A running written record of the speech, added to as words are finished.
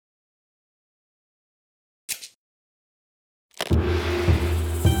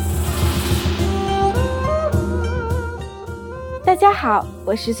大家好，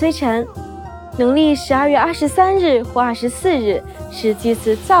我是崔晨。农历12月23日或24日是祭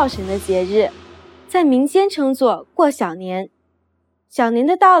祀灶神的节日，在民间称作过小年。小年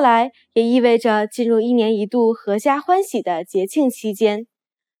的到来也意味着进入一年一度阖家欢喜的节庆期间，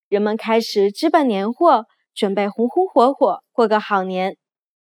人们开始置办年货，准备红红火火过个好年。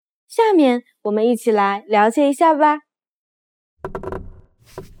下面我们一起来了解一下吧。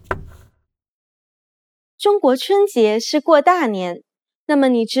中国春节是过大年，那么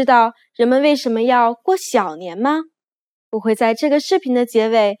你知道人们为什么要过小年吗？我会在这个视频的结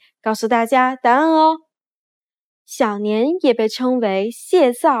尾告诉大家答案哦。小年也被称为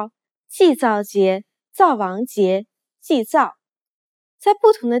谢灶、祭灶节、灶王节、祭灶，在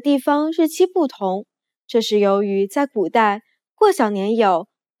不同的地方日期不同，这是由于在古代过小年有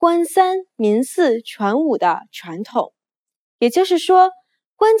官三民四传五的传统，也就是说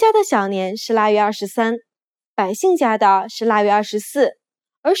官家的小年是腊月23，百姓家的是腊月24，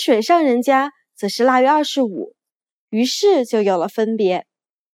而水上人家则是腊月25，于是就有了分别。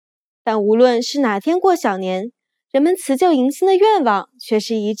但无论是哪天过小年，人们辞旧迎新的愿望却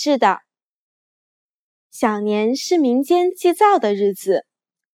是一致的。小年是民间祭灶的日子，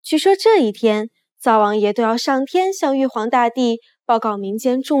据说这一天灶王爷都要上天向玉皇大帝报告民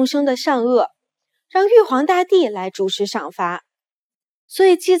间众生的善恶，让玉皇大帝来主持赏罚。所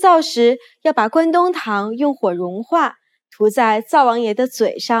以祭灶时要把关东糖用火融化，涂在灶王爷的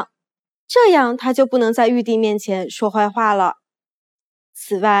嘴上，这样他就不能在玉帝面前说坏话了。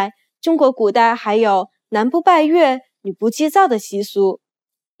此外，中国古代还有男不拜月，女不祭灶的习俗，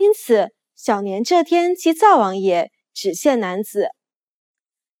因此小年这天祭灶王爷只限男子。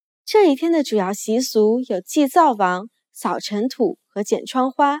这一天的主要习俗有祭灶王、扫尘土和剪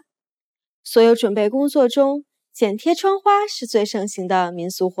窗花。所有准备工作中，剪贴窗花是最盛行的民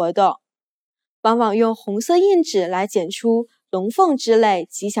俗活动，往往用红色印纸来剪出龙凤之类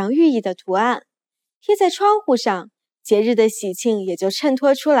吉祥寓意的图案，贴在窗户上，节日的喜庆也就衬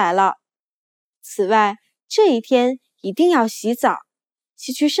托出来了。此外，这一天一定要洗澡，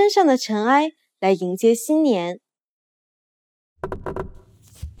洗去身上的尘埃，来迎接新年。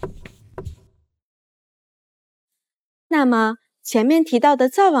那么，前面提到的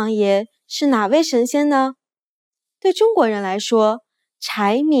灶王爷是哪位神仙呢？对中国人来说，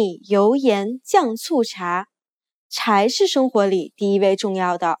柴米油盐酱醋茶，柴是生活里第一位重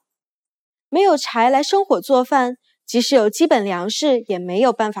要的。没有柴来生火做饭，即使有基本粮食也没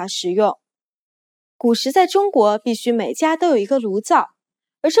有办法食用。古时在中国必须每家都有一个炉灶，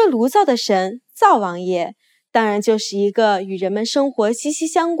而这炉灶的神灶王爷当然就是一个与人们生活息息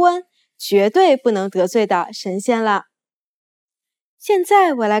相关，绝对不能得罪的神仙了。现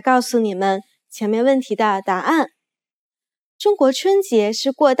在我来告诉你们前面问题的答案。中国春节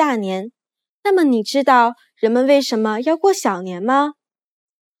是过大年，那么你知道人们为什么要过小年吗？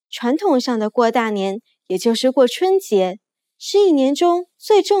传统上的过大年，也就是过春节，是一年中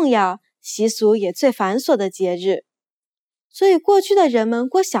最重要、习俗也最繁琐的节日。所以过去的人们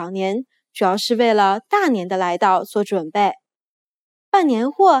过小年，主要是为了大年的来到做准备。办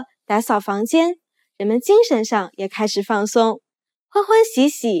年货、打扫房间，人们精神上也开始放松，欢欢喜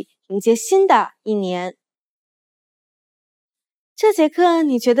喜迎接新的一年。这节课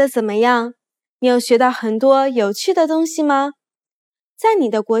你觉得怎么样？你有学到很多有趣的东西吗？在你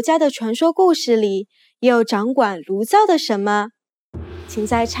的国家的传说故事里，也有掌管炉灶的神吗？请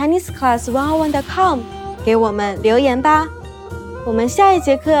在 ChineseClass101.com 给我们留言吧。我们下一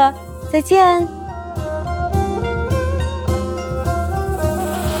节课再见。